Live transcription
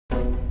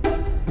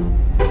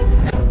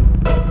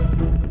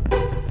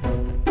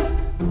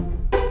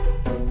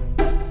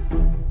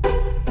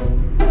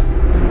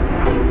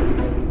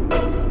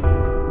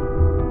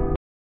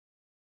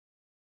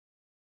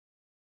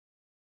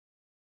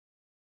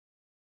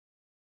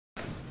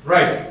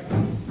Right.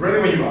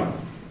 Ready when you are.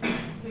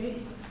 Okay.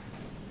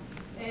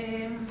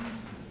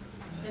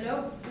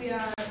 Hello, we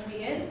are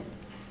Miguel,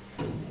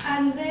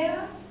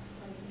 Andrea,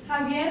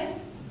 Javier,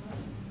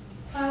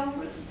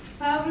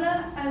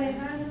 Paula,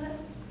 Alejandra.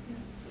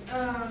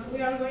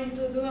 We are going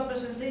to do a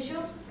presentation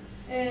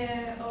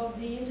of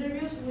the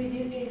interviews we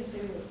did in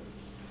Sevilla.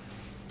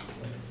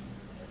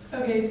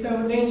 Okay,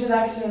 so the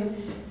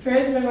introduction.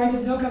 First, we're going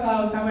to talk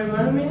about our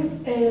monuments,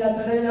 La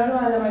Torre del Oro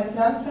and La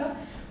Maestranza.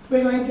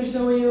 We're going to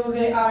show you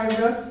our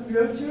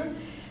brochure,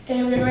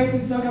 and we're going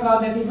to talk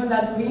about the people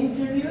that we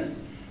interviewed,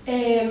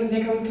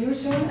 the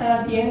conclusion, and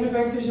at the end, we're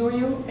going to show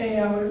you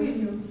our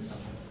video.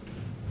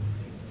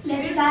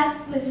 Let's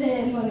start with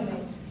the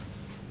monuments.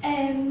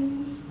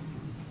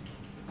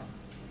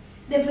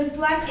 The first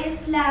one is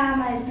La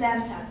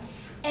Maestranza.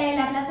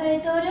 La Plaza de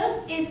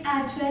Toros is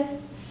a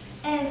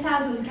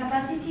 12,000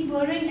 capacity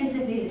bullring in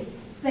Sevilla,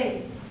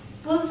 Spain.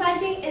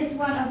 Bullfighting is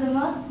one of the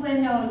most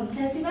well-known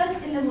festivals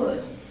in the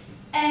world.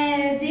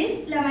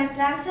 La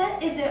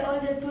Maestranza is the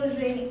oldest bull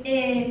ring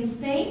in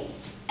Spain,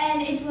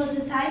 and it was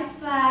designed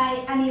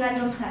by Aníbal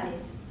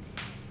González.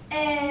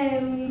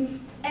 And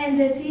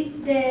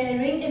the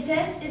ring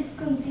itself is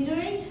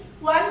considered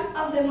one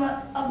of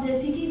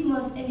the city's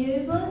most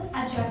enjoyable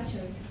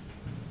attractions.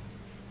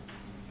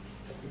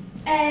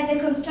 The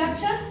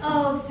construction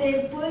of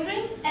this bull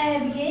ring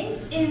began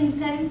in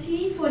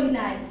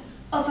 1749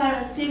 of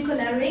a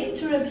circular ring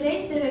to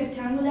replace the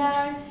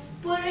rectangular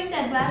bull ring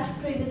that was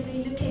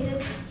previously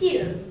located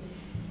here.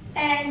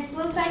 And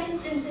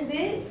bullfighters in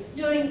Seville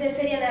during the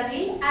Feria de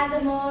Abril are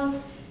the most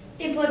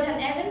important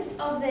events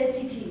of the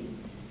city.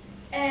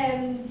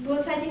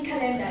 Bullfighting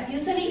calendar.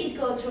 Usually it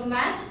goes from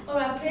March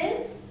or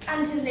April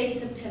until late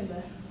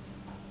September.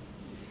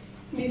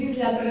 This is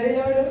La Torre del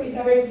Oro. It's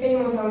a very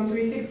famous and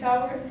touristic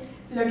tower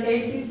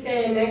located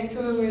next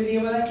to the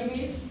Rio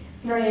Guadalquivir,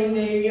 in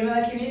the Rio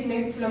Guadalquivir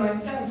next to La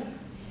Maestranza.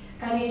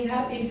 And it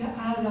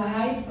has a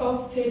height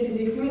of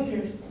 36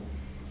 meters.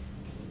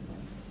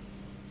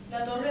 La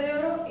Torre de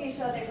Oro is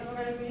a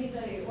temporary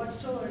military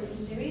watchtower in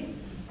Seville,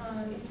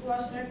 and it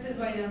was erected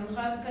by the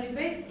Almohad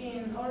Caliphate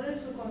in order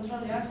to control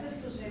the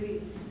access to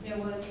Seville via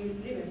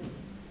Guadalquivir River.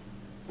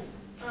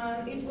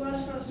 And it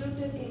was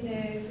constructed in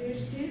the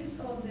first fifth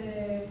of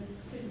the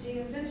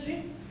 13th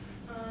century,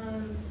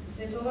 and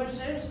the tower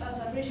serves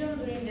as a prison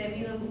during the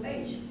Middle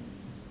Age.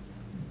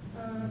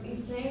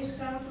 Its names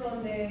come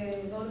from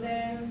the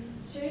golden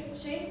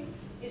shape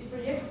its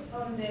projects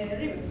on the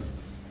river.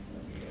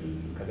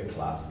 Look at the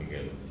class,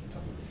 Miguel.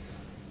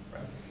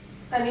 Right.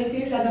 And this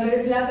is La Torre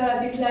de Plata,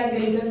 that is like the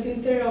little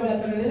sister of La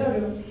Torre del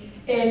Oro.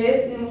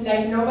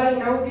 Like nobody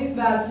knows this,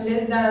 but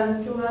less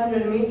than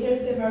 200 meters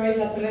separates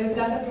La Torre de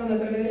Plata from La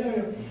Torre del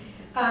Oro.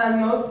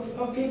 And most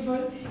of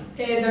people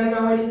don't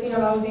know anything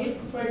about this.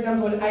 For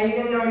example, I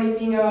didn't know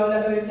anything about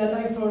La Torre de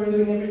Plata before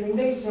doing the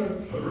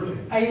presentation. Oh, really?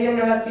 I didn't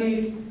know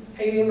anything.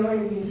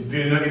 You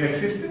didn't know it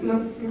existed?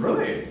 No.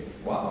 Really?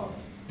 Wow.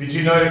 Did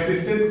you know it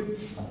existed?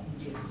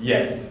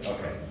 Yes.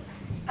 Okay.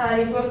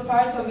 And it was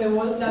part of the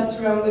walls that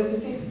surrounded the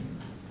city.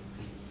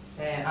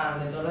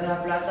 And the Torre de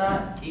la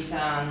Plata is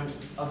an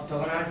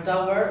octagonal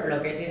tower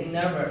located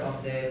near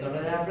of the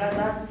Torre de la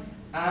Plata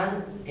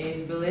and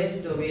is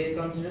believed to be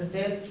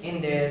constructed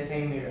in the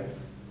same era.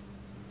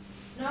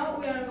 Now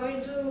we are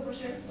going to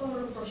present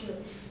our brochure.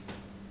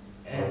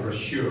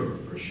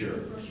 Brochure.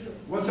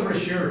 What's a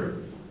brochure?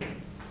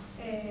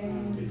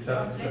 It's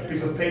a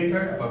piece of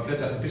paper, a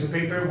piece of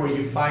paper where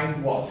you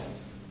find what?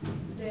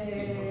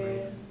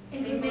 The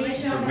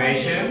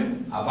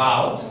Information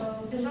about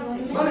the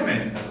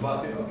monuments,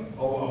 about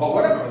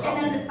whatever.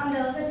 And then on the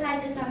other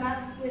side is a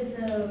map with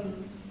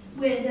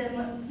where the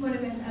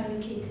monuments are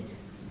located.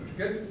 Very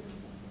good.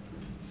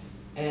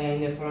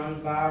 In the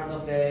front part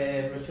of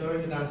the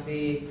brochure you can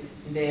see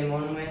the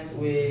monuments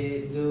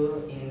we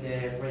do in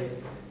the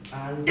project.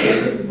 And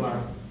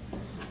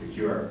The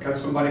QR. Can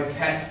somebody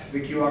test the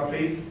QR,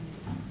 please?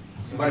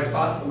 Somebody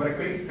fast, somebody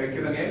quick. Thank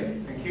you, Daniel.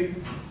 Thank you.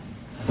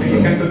 Okay,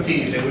 you can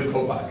continue. Then we'll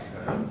go back.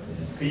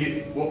 Can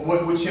you,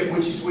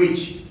 which is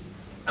which?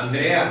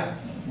 Andrea,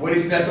 what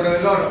is La Torre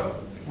del Oro?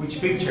 Which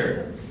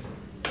picture?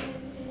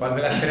 ¿Cuál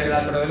de las tres es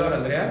la Torre del Oro,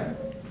 Andrea?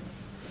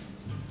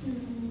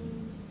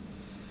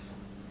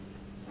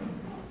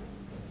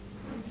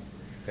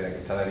 Espera, que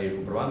está Daniel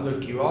comprobando el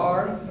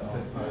QR.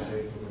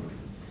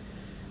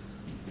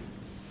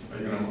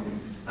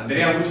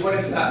 Andrea, which one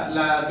is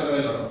la Torre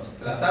del Oro?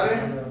 ¿Te la sabes?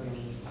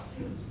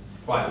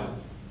 ¿Cuál?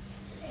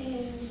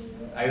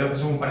 Hay dos que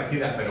son muy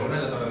parecidas, pero una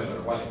es la Torre del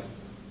Oro. ¿Cuál es?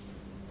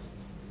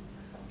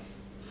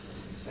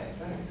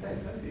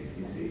 Esa,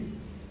 sí.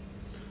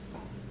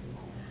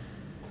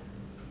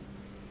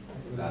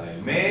 La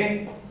del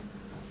mes.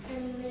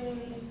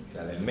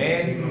 La del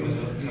mes.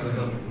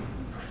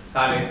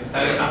 Sale.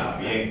 Ah,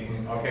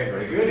 bien. Okay,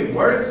 very good. It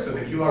works, so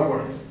the QR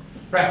works.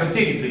 Right,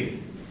 continue,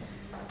 please.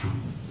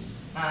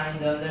 And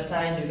on the other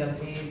side you can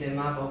see the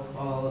map of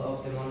all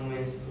of the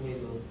monuments we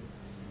do.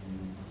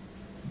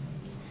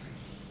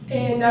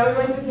 And now we're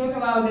going to talk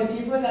about the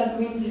people that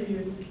we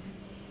interviewed.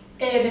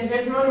 The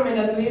first monument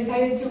that we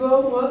decided to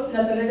go was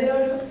La Torre del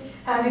Oro,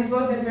 and this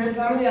was the first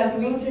family that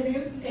we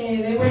interviewed.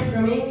 They were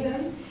from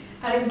England,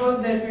 and it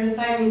was their first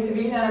time in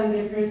Sevilla and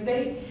their first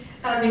day,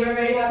 and they were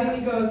very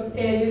happy because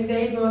this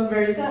day it was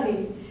very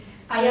sunny.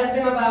 I asked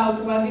them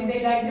about what did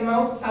they like the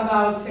most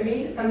about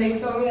Seville, and they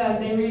told me that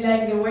they really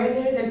like the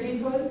weather, the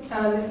people,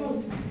 and the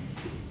food.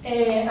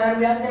 And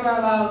we asked them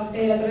about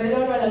La Torre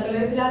del Oro and La Torre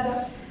de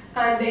Plata,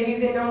 and they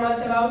didn't know much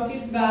about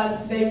it,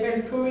 but they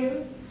felt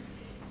curious.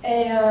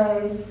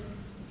 And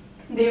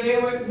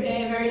they were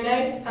very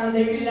nice, and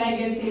they really liked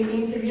getting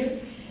interviewed.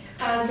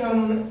 And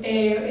from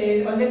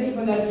all the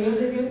people that we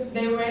interviewed,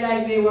 they were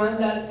like the ones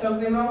that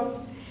talked the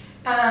most,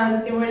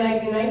 and they were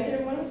like the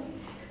nicer ones.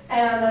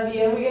 And at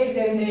the end we gave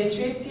them the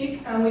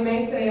triptych, and we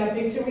made a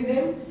picture with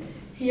them.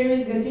 Here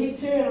is the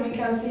picture, and we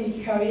can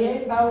see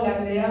Javier, Paula,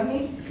 Andrea, and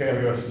me. Okay,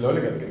 we go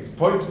slowly.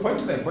 Point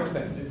to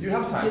them. You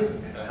have time. Yes.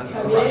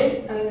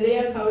 Javier,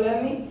 Andrea, Paula,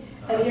 and me.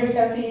 And here we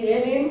can see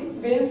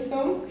Ellen,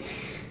 Benson,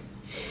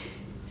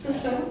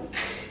 Susan.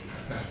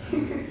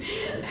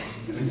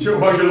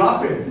 Why are you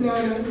laughing? No.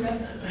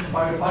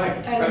 Funny.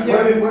 And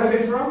Where are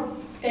they from?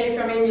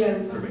 From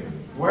England.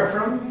 Where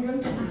from in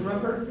England? Do you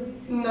remember?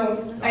 No,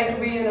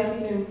 we didn't ask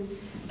them.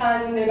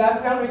 And in the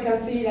background we can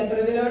see La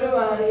Torre del Oro,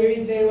 and here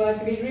is the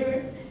Guadalquivir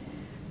River.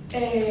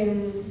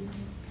 And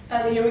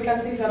here we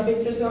can see some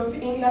pictures of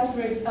England,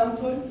 for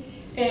example,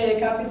 the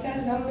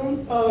capital,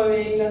 London, or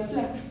the England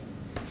flag.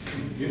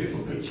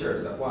 Beautiful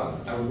picture, that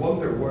one. I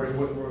wonder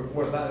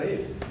where that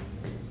is.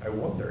 I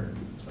wonder.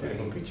 It's a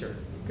beautiful picture.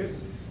 Good.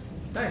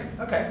 Nice.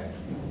 Okay.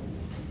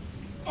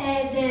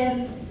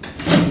 The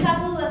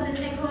couple was the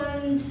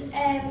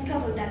second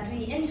couple that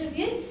we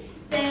interviewed.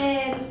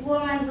 The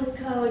woman was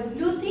called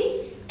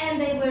Lucy, and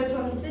they were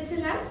from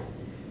Switzerland.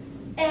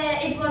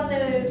 It was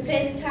their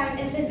first time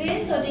in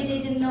Seville, so they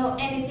didn't know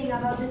anything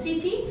about the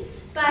city,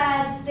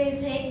 but they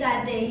say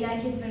that they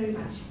like it very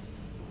much.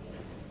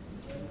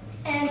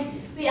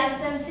 And we asked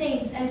them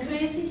things and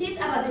curiosities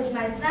about the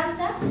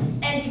maestranza,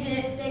 and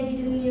they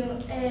didn't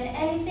know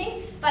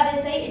anything, but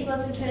they say it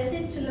was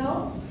interested to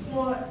know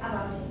more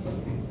about it.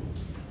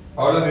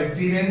 Paula, they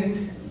didn't?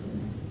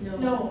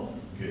 No.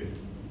 Good.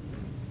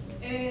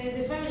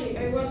 The family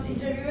I was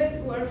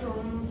interviewed were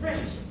from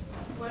France,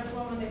 were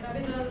from the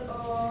capital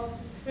of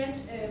France,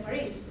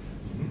 Paris.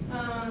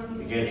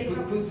 Again,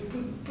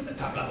 put the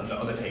tablet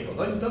on the table.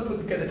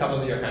 Don't get the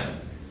tablet in your hand.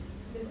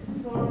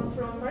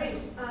 From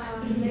Paris.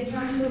 They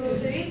come to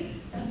Seville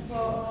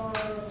for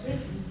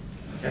Turismo.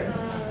 Okay.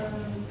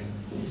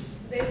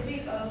 They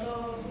speak a lot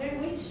of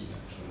language,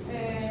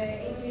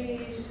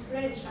 English,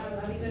 French, and a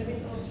little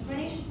bit of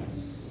Spanish.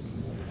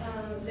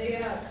 They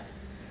are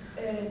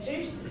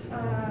church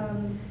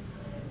and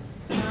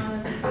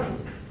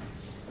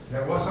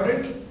There was, sorry?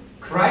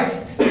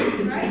 Christ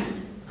and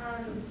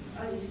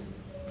Alice.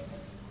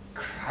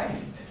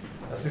 Christ?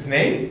 That's his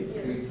name?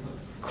 Yes.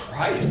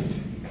 Christ.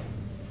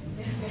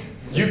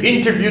 You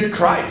interviewed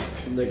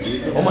Christ.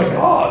 Oh my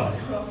God.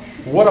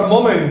 What a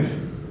moment.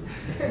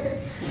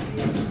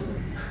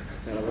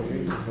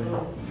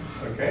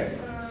 Okay.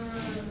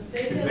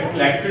 It's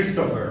like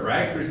Christopher,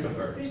 right?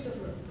 Christopher.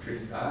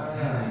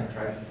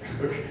 Christ.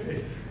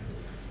 Okay.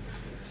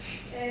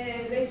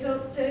 They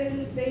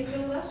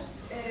told us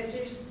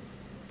just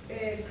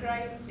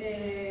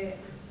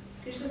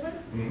Christopher.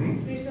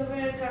 Mm-hmm.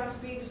 Christopher can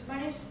speak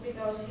Spanish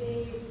because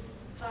he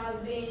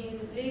had been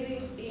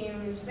living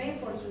in Spain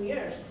for 2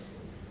 years.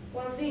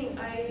 One thing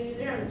I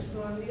learned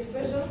from this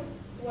person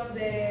was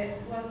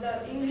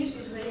that English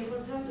is very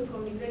important to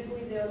communicate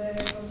with the other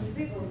country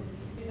people.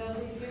 Because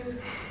if you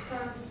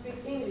can't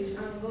speak English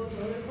and go to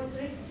other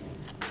country,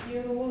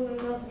 you will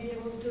not be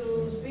able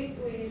to speak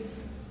with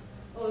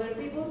other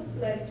people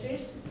like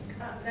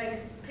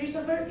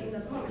Christopher in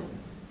that moment.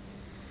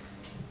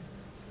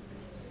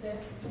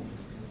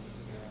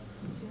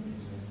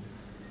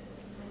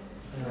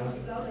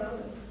 Louder.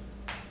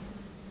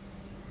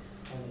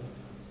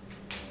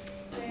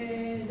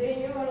 They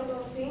knew a lot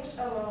of things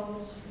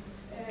about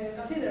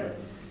cathedral.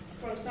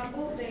 For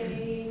example, they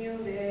knew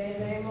the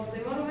name of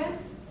the monument,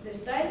 the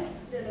style,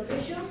 the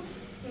location,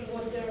 and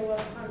what there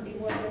was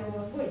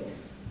built.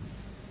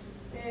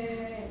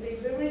 The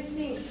favorite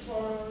thing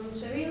from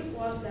Seville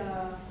was the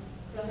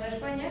Plaza de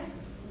España.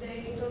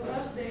 They told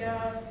us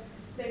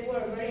they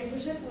were very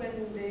impressed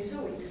when they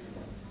saw it.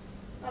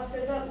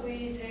 After that,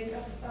 we took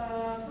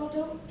a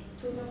photo,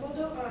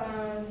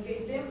 and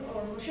gave them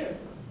our brochure.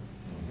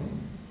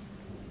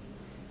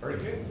 Very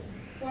good.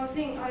 One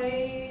thing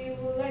I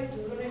would like to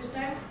do next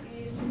time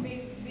is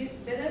speak a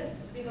bit better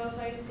because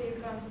I still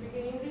can't speak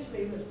in English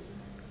very well.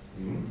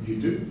 You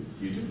do.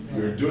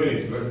 You're doing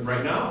it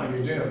right now, and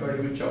you're doing a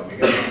very good job. You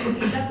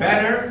get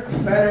better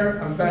and better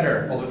and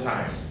better all the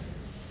time.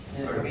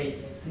 Okay.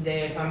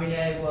 The family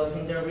I was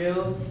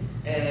interviewed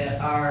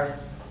are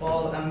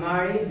Paul and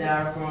Mary. They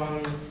are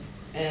from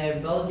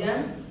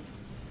Belgium.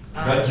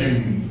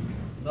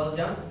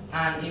 Belgium,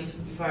 and it's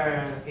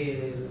for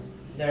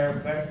their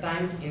first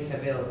time in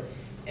Seville.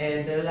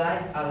 They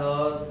like a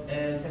lot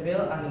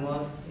Seville,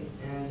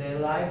 and they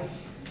like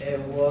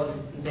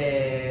was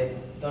the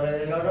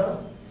Torre del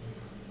Oro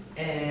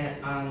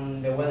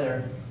and the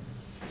weather.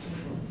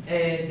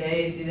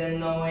 They didn't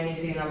know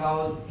anything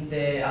about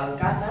the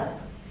Alcázar,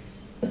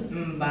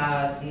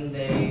 but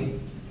they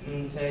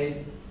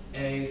said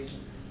it's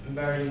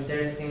very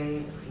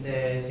interesting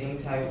the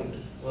things I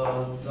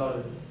was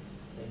told.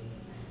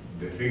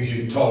 The things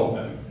you told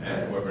them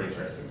were very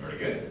interesting, very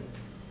good.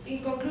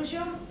 In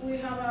conclusion, we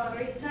have a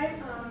great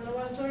time and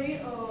love a story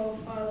of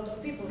a lot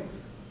of people.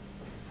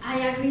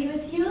 I agree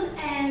with you,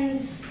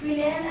 and we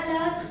learned a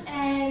lot,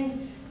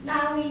 and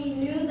now we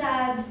knew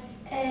that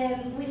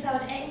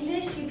without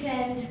English you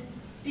can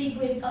speak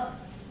with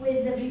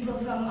the people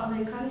from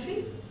other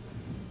countries.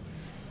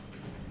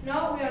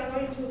 Now we are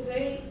going to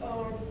play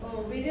our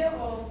video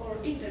of our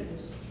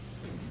interviews.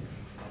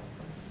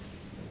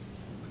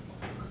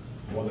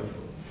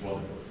 Wonderful,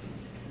 wonderful.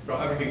 You've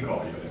got everything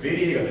covered. You've got the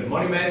video, you've got the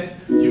monuments,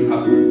 you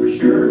have the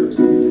brochure,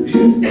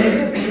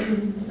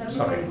 interviews.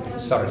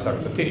 Sorry,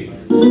 continue.